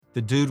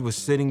the dude was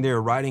sitting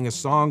there writing a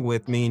song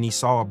with me, and he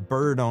saw a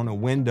bird on a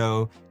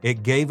window.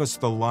 It gave us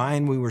the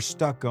line we were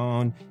stuck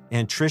on,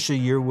 and Trisha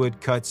Yearwood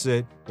cuts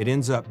it. It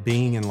ends up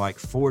being in like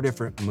 4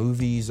 different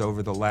movies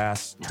over the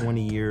last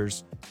 20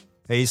 years.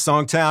 Hey,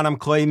 Songtown, I'm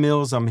Clay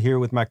Mills. I'm here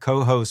with my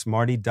co-host,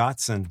 Marty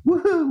Dotson.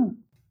 Woohoo!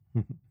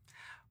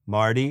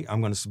 Marty,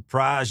 I'm going to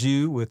surprise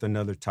you with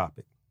another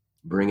topic.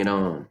 Bring it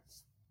on.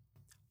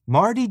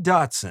 Marty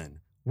Dotson,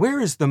 where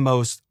is the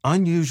most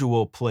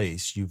unusual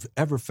place you've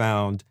ever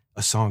found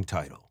a song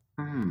title?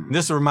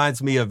 This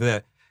reminds me of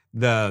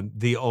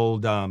the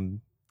old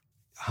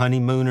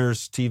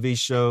Honeymooners TV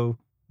show,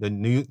 the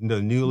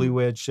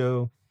Newlywed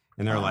Show,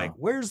 and they're like,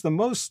 "Where's the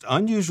most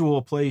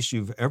unusual place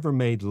you've ever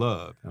made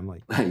love?" I'm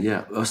like,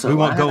 yeah. So we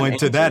won't go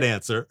into that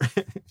answer.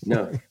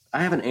 No,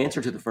 I have an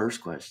answer to the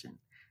first question.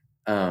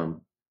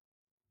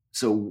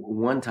 So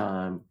one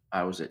time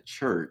I was at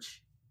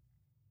church,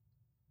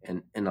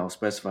 and I'll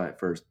specify it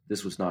first.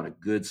 This was not a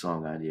good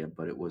song idea,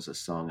 but it was a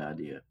song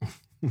idea.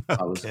 Okay.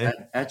 I was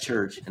at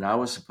church, and I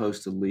was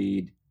supposed to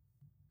lead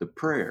the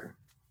prayer,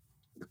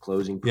 the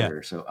closing prayer.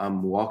 Yeah. So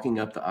I'm walking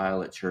up the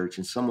aisle at church,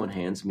 and someone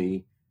hands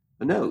me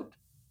a note.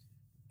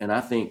 And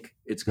I think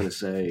it's going to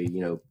say,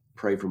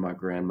 pray for my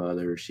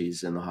grandmother.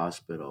 She's in the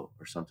hospital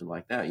or something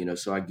like that.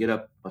 So I get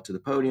up to the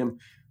podium.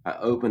 I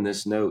open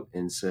this note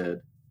and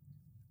said,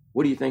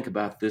 "What do you think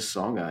about this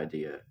song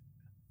idea?"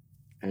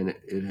 And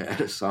it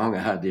had a song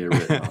idea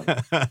written on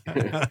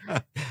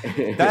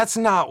it. That's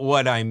not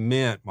what I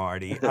meant,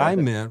 Marty. I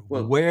meant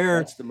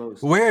where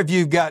have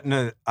you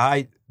gotten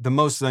the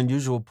most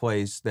unusual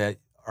place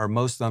or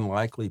most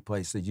unlikely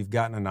place that you've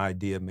gotten an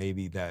idea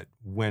maybe that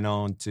went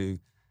on to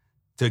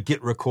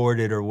get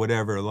recorded or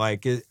whatever?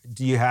 Like,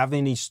 do you have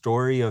any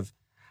story of,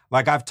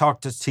 like, I've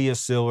talked to Tia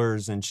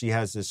Sillers, and she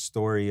has this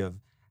story of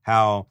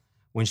how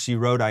when she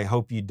wrote I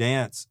Hope You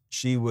Dance,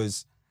 she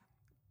was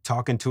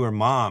talking to her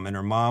mom, and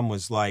her mom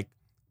was like,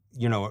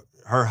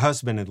 her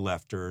husband had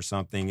left her or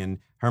something, and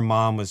her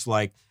mom was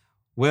like,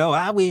 "Well,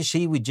 I wish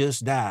he would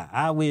just die.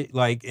 I wish,"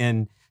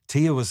 and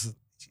Tia was,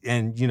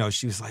 and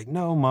she was like,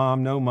 no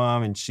mom,"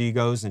 and she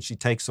goes and she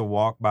takes a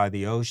walk by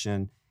the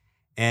ocean,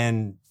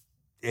 and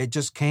it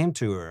just came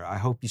to her. "I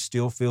hope you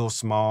still feel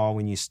small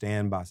when you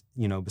stand by,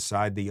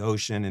 beside the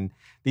ocean." And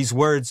these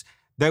words,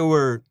 they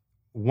were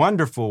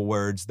wonderful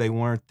words. They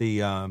weren't the,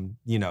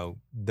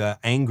 the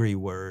angry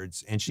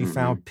words. And she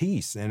found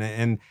peace.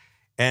 And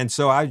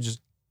so I just,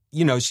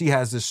 she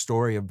has this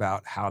story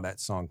about how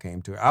that song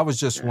came to her. I was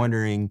just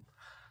wondering,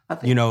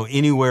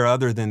 anywhere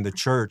other than the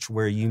church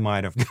where you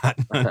might have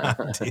gotten an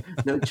idea.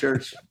 No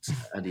church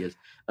ideas.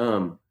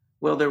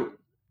 Well,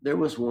 there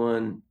was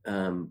one.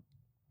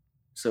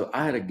 So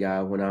I had a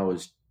guy when I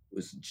was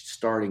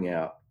starting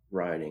out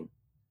writing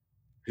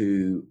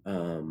who,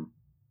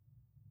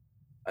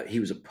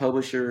 he was a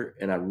publisher,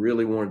 and I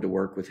really wanted to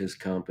work with his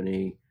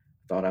company.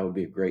 Thought I would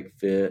be a great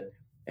fit.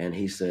 And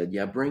he said,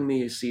 "Yeah, bring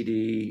me a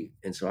CD."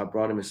 And so I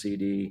brought him a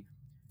CD,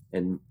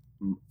 and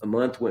a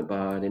month went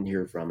by. I didn't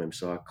hear from him.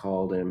 So I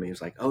called him. He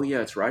was like, "Oh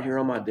yeah, it's right here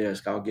on my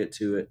desk. I'll get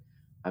to it.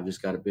 I've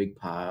just got a big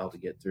pile to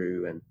get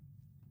through." And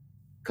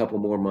a couple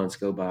more months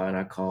go by, and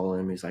I call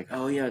him. He's like,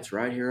 "Oh yeah, it's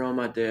right here on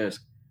my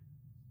desk."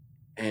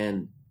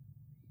 And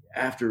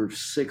after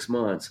 6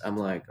 months, I'm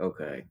like,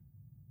 okay,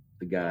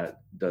 the guy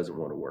doesn't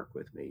want to work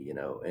with me,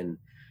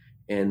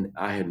 and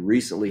I had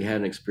recently had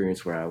an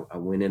experience where I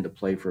went in to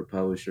play for a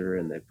publisher,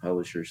 and the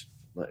publisher's,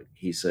 like,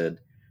 he said,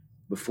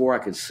 before I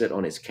could sit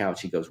on his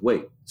couch, he goes,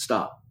 "Wait,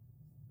 stop."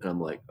 And I'm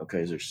like,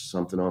 okay, is there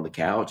something on the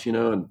couch,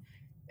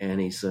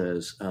 and he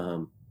says,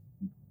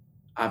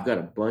 "I've got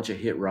a bunch of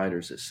hit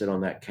writers that sit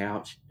on that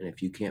couch, and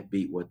if you can't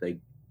beat what they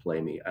play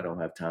me, I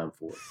don't have time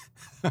for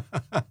it."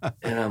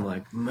 And I'm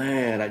like,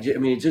 man,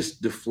 it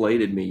just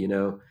deflated me,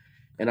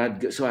 And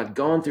I'd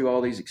gone through all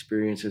these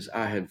experiences.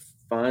 I had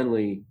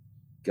finally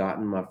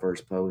gotten my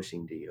first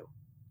publishing deal.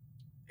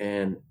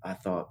 And I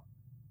thought,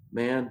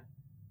 man,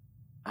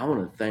 I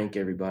want to thank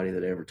everybody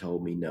that ever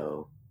told me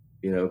no,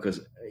 because,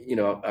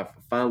 I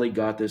finally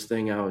got this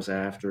thing I was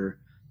after,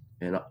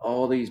 and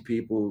all these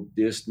people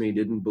dissed me,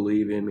 didn't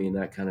believe in me, and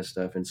that kind of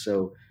stuff. And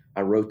so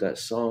I wrote that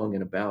song,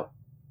 and about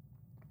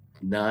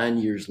 9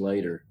 years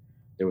later,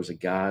 there was a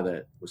guy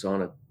that was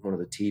on one of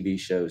the TV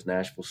shows,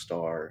 Nashville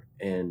Star,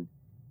 and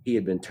he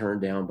had been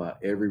turned down by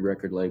every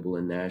record label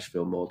in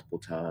Nashville multiple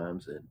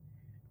times. And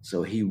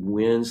so he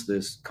wins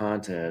this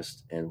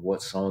contest, and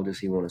what song does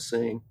he want to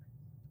sing?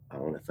 "I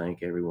want to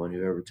thank everyone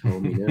who ever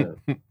told me no."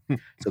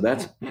 So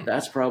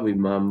that's probably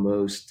my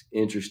most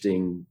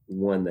interesting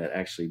one that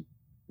actually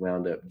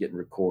wound up getting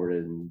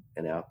recorded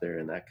and out there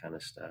and that kind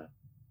of stuff.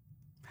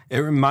 It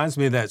reminds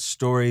me of that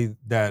story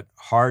that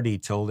Hardy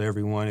told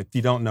everyone. If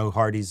you don't know,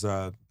 Hardy's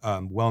a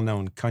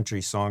well-known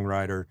country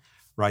songwriter,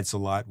 writes a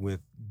lot with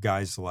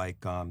guys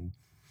like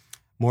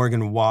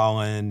Morgan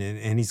Wallen,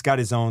 and he's got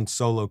his own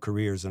solo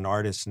career as an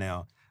artist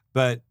now.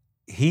 But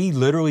he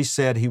literally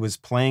said he was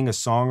playing a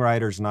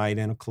songwriter's night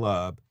in a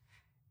club,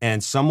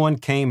 and someone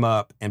came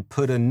up and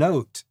put a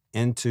note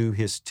into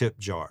his tip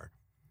jar.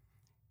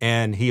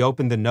 And he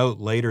opened the note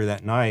later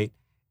that night,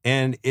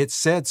 And it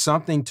said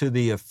something to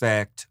the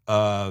effect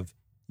of,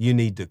 you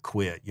need to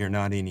quit. You're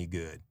not any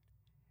good.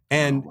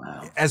 And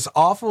as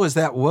awful as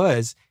that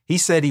was, he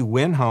said he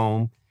went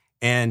home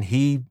and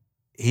he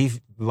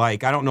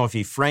like, I don't know if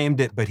he framed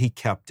it, but he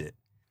kept it.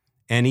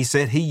 And he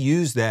said he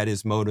used that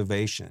as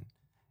motivation.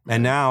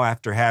 And now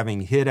after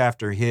having hit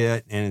after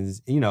hit and,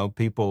 you know,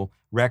 people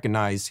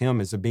recognize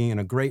him as being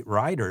a great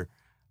writer,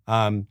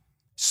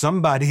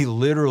 somebody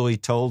literally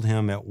told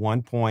him at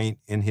one point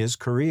in his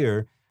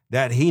career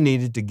that he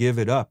needed to give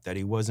it up, that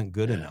he wasn't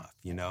good enough,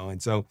 you know?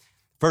 And so,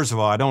 first of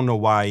all, I don't know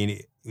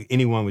why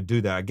anyone would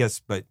do that, I guess,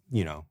 but,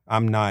 you know,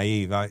 I'm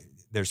naive.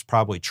 There's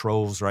probably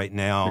trolls right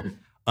now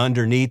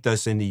underneath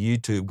us in the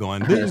YouTube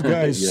going, these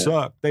guys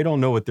suck. They don't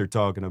know what they're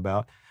talking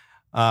about.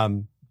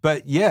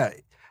 But yeah,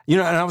 you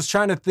know, and I was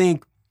trying to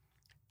think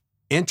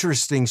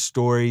interesting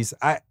stories.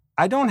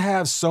 I don't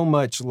have so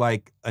much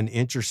like an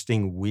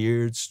interesting,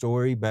 weird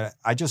story, but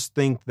I just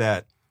think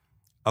that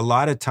a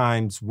lot of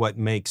times what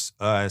makes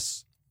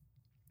us,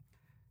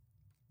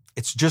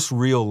 it's just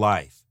real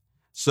life.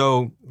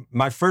 So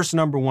my first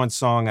number one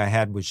song I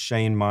had was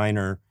Shane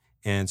Miner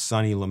and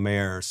Sonny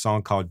Lemaire, a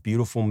song called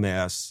Beautiful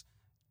Mess.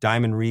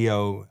 Diamond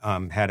Rio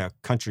had a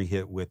country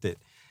hit with it.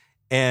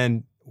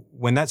 And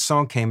when that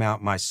song came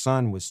out, my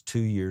son was 2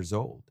 years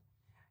old.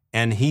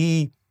 And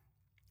he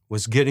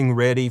was getting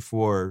ready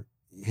for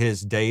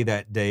his day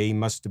that day.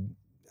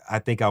 I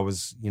think I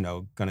was, you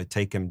know, going to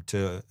take him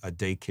to a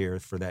daycare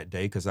for that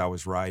day because I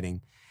was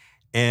writing.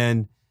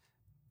 And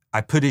I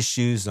put his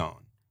shoes on.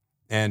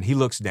 And he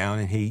looks down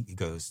and he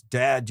goes,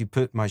 Dad, you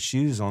put my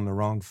shoes on the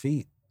wrong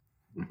feet.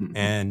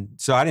 And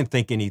so I didn't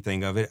think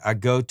anything of it. I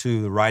go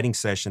to the writing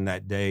session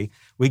that day.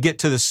 We get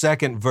to the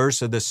second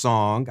verse of the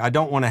song. I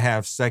don't want to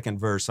have second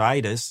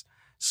verse-itis.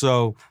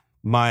 So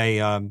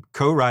my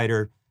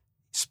co-writer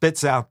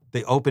spits out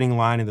the opening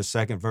line of the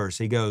second verse.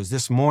 He goes,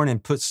 this morning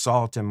put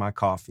salt in my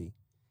coffee.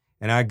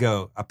 And I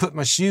go, I put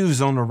my shoes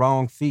on the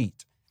wrong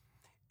feet.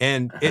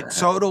 And it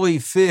totally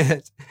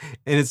fit.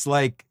 And it's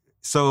like,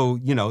 so,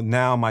 you know,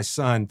 now my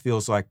son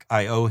feels like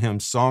I owe him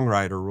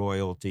songwriter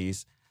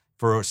royalties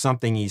for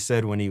something he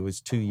said when he was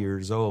 2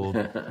 years old.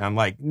 And I'm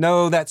like,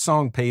 no, that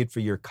song paid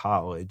for your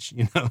college,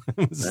 you know.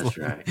 That's like,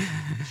 right.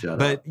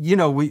 Shut up. You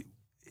know,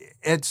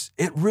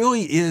 it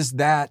really is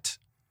that,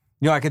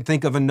 you know, I can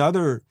think of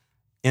another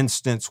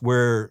instance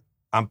where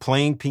I'm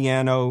playing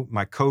piano,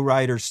 my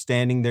co-writer's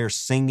standing there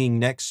singing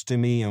next to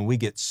me, and we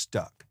get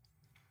stuck.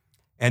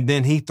 And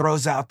then he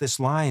throws out this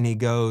line. He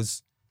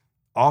goes,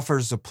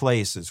 offers a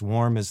place as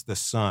warm as the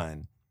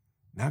sun.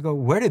 And I go,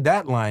 where did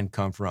that line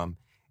come from?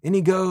 And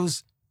he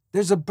goes,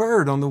 there's a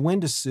bird on the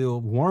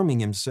windowsill warming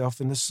himself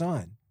in the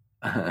sun.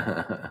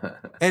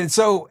 And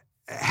so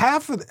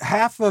half of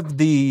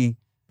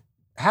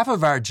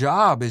our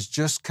job is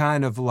just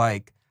kind of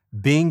like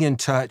being in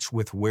touch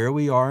with where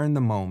we are in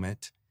the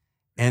moment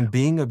and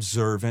being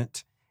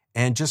observant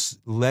and just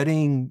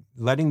letting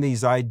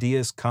these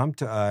ideas come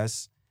to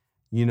us,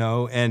 you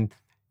know, and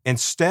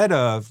instead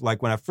of,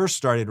 like when I first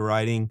started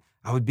writing,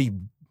 I would be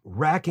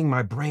racking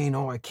my brain.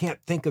 Oh, I can't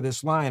think of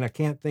this line. I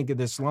can't think of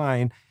this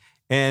line.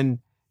 And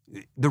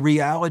the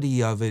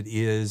reality of it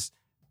is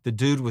the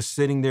dude was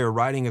sitting there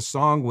writing a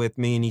song with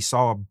me and he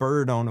saw a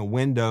bird on a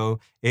window.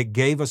 It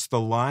gave us the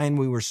line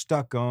we were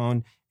stuck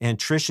on, and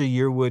Trisha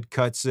Yearwood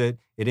cuts it.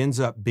 It ends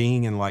up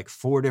being in like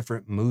 4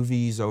 different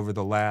movies over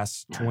the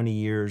last 20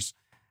 years.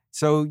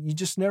 So you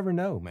just never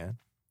know, man.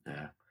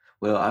 Yeah.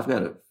 Well, I've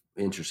got an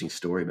interesting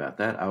story about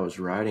that. I was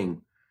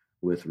writing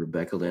with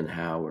Rebecca Lynn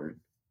Howard,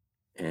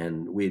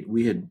 and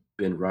we had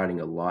been writing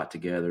a lot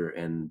together,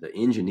 and the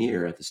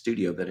engineer at the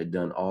studio that had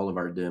done all of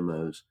our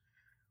demos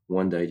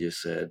one day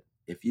just said,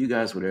 if you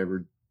guys would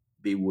ever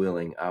be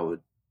willing, I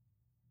would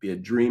be a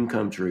dream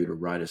come true to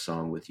write a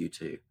song with you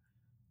too.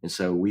 And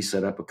so we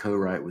set up a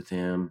co-write with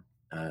him.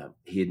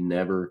 He had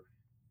never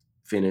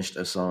finished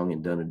a song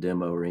and done a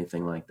demo or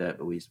anything like that,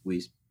 but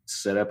we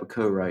set up a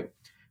co-write.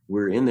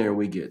 We're in there,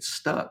 we get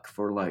stuck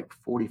for like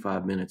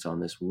 45 minutes on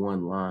this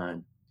one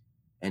line,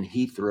 and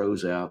he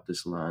throws out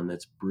this line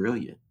that's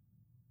brilliant.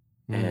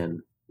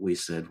 And we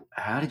said,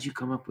 how did you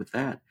come up with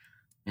that?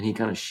 And he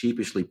kind of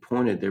sheepishly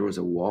pointed. There was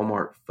a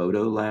Walmart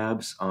Photo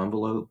Labs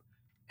envelope,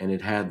 and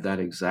it had that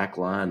exact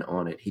line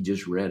on it. He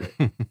just read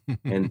it.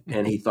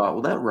 and he thought,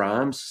 well, that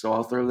rhymes, so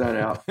I'll throw that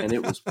out. And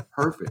it was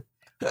perfect.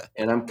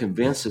 And I'm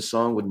convinced the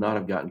song would not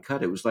have gotten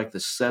cut. It was like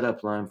the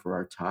setup line for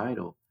our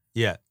title.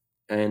 Yeah.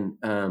 And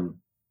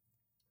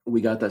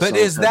we got that but song.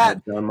 Is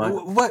that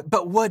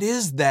what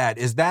is that?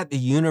 Is that the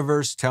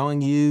universe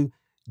telling you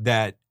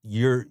that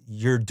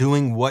you're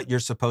doing what you're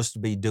supposed to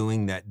be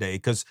doing that day?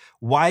 Because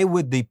why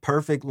would the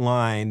perfect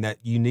line that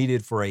you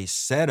needed for a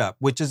setup,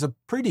 which is a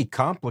pretty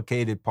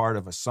complicated part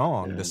of a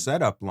song, the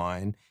setup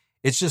line,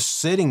 it's just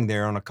sitting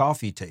there on a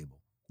coffee table,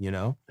 you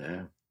know?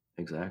 Yeah,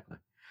 exactly.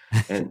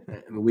 And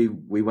we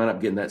wound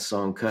up getting that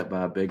song cut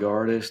by a big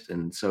artist,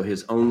 and so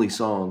his only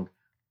song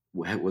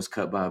was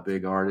cut by a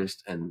big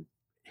artist, and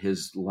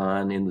his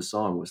line in the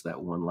song was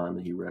that one line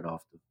that he read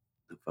off the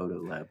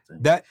Photo Lab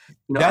thing.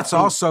 That's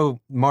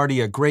also, Marty,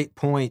 a great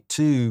point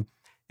too,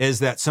 is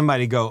that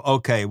somebody go,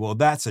 okay, well,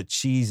 that's a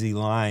cheesy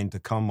line to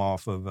come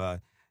off of a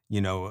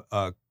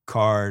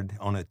card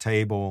on a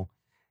table.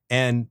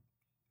 And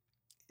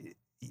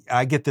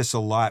I get this a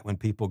lot when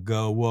people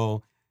go,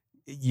 well,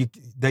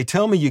 they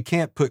tell me you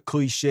can't put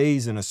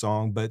cliches in a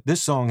song, but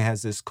this song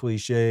has this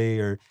cliche.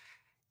 Or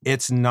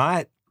it's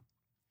not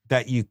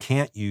that you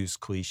can't use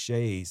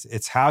cliches.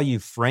 It's how you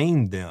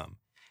frame them.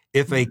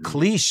 If a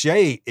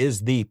cliche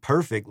is the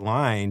perfect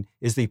line,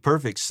 is the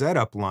perfect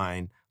setup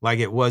line, like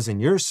it was in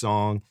your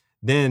song,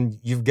 then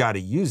you've got to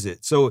use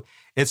it. So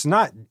it's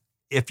not,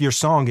 if your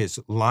song is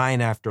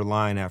line after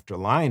line after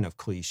line of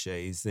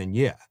cliches, then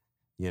yeah,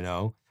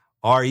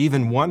 or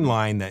even one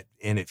line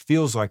and it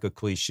feels like a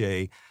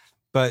cliche,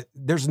 but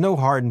there's no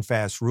hard and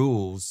fast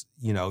rules.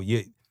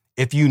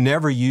 If you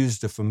never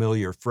used a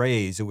familiar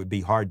phrase, it would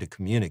be hard to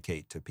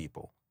communicate to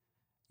people,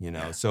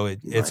 so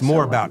it's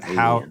more about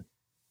how,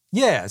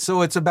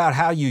 so it's about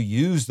how you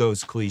use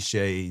those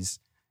cliches,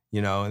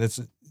 and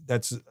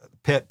that's a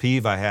pet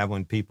peeve I have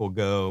when people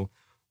go,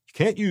 you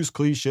can't use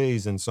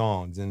cliches in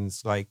songs. And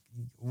it's like,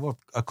 well,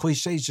 a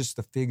cliche is just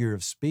a figure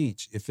of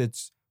speech. If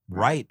it's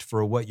right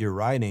for what you're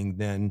writing,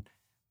 then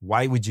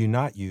why would you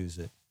not use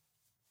it?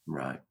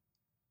 Right.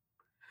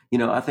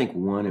 I think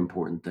one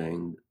important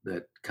thing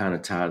that kind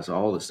of ties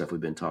all the stuff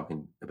we've been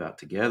talking about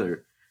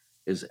together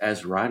is,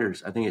 as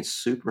writers, I think it's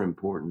super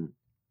important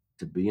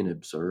to be an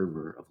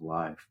observer of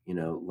life.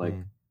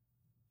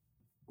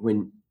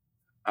 When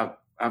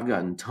I've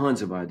gotten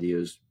tons of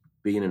ideas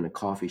being in a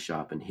coffee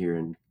shop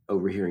and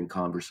overhearing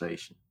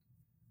conversation.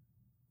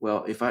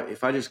 Well, if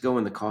I just go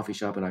in the coffee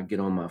shop and I get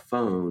on my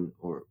phone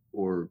or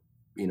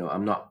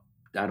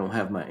I don't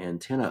have my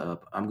antenna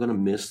up, I'm going to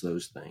miss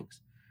those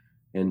things.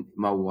 And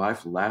my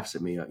wife laughs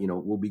at me.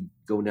 We'll be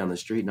going down the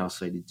street and I'll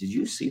say, did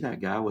you see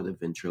that guy with a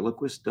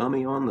ventriloquist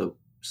dummy on the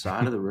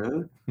side of the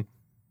road?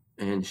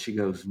 And she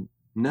goes,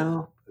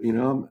 no,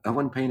 I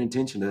wasn't paying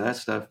attention to that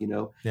stuff,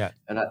 Yeah.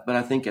 But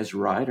I think as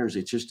writers,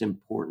 it's just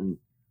important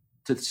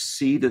to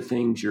see the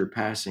things you're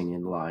passing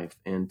in life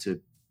and to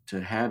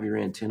have your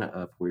antenna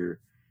up where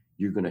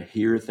you're going to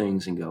hear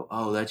things and go,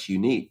 oh, that's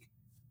unique.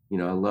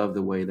 I love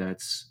the way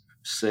that's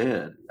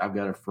said. I've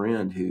got a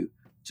friend who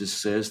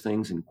just says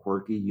things in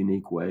quirky,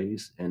 unique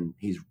ways. And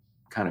he's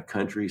kind of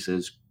country,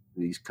 says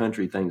these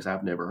country things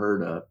I've never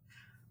heard of.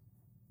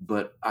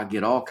 But I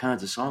get all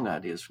kinds of song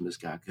ideas from this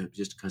guy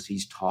just because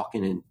he's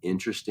talking in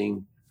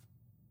interesting,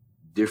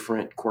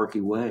 different,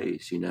 quirky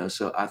ways,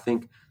 So I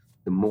think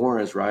the more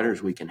as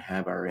writers we can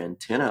have our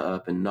antenna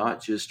up and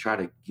not just try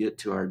to get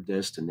to our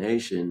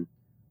destination,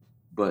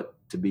 but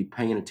to be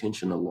paying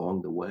attention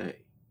along the way,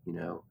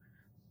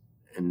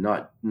 and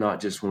not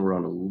just when we're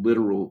on a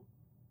literal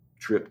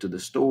trip to the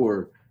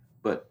store,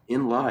 but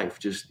in life,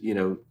 just,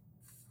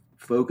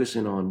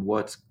 focusing on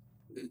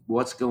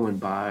what's going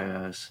by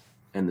us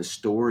and the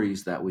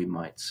stories that we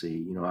might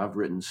see. I've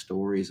written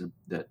stories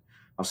that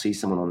I'll see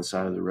someone on the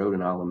side of the road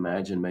and I'll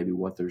imagine maybe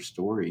what their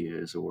story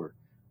is. Or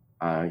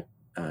I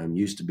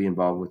used to be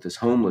involved with this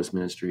homeless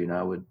ministry,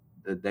 and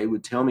they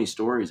would tell me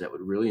stories that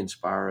would really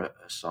inspire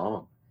a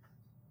song,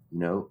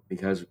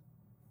 because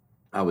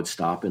I would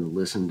stop and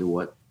listen to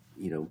what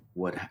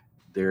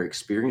their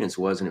experience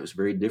was, and it was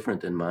very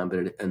different than mine, but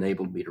it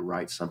enabled me to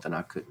write something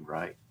I couldn't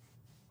write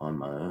on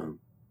my own.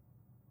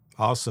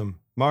 Awesome.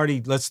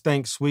 Marty, let's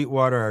thank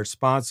Sweetwater, our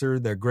sponsor.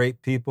 They're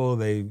great people.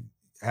 They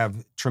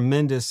have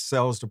tremendous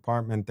sales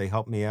department. They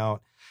help me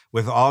out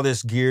with all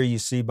this gear you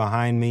see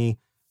behind me.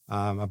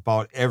 I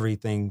bought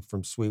everything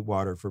from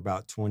Sweetwater for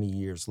about 20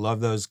 years. Love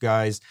those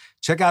guys.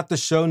 Check out the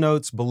show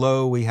notes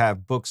below. We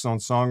have books on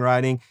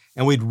songwriting,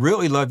 and we'd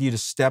really love you to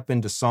step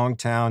into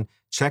Songtown.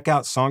 Check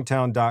out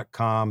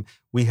songtown.com.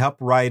 We help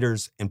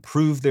writers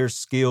improve their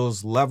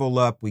skills, level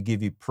up. We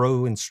give you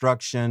pro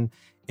instruction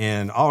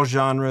in all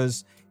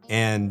genres.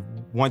 And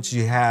once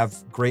you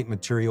have great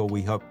material,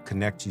 we help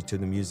connect you to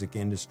the music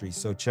industry.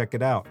 So check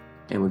it out.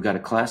 And we've got a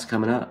class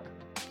coming up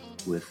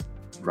with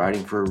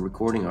writing for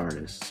recording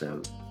artists.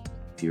 So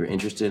if you're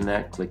interested in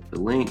that, click the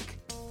link.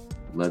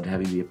 Love to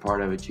have you be a part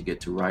of it. You get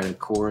to write a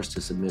chorus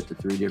to submit to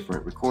 3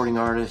 different recording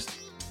artists.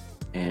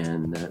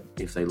 And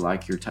if they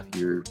like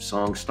your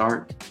song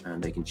start,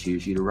 they can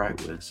choose you to write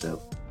with.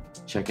 So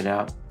check it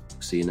out.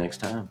 See you next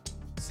time.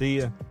 See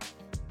ya.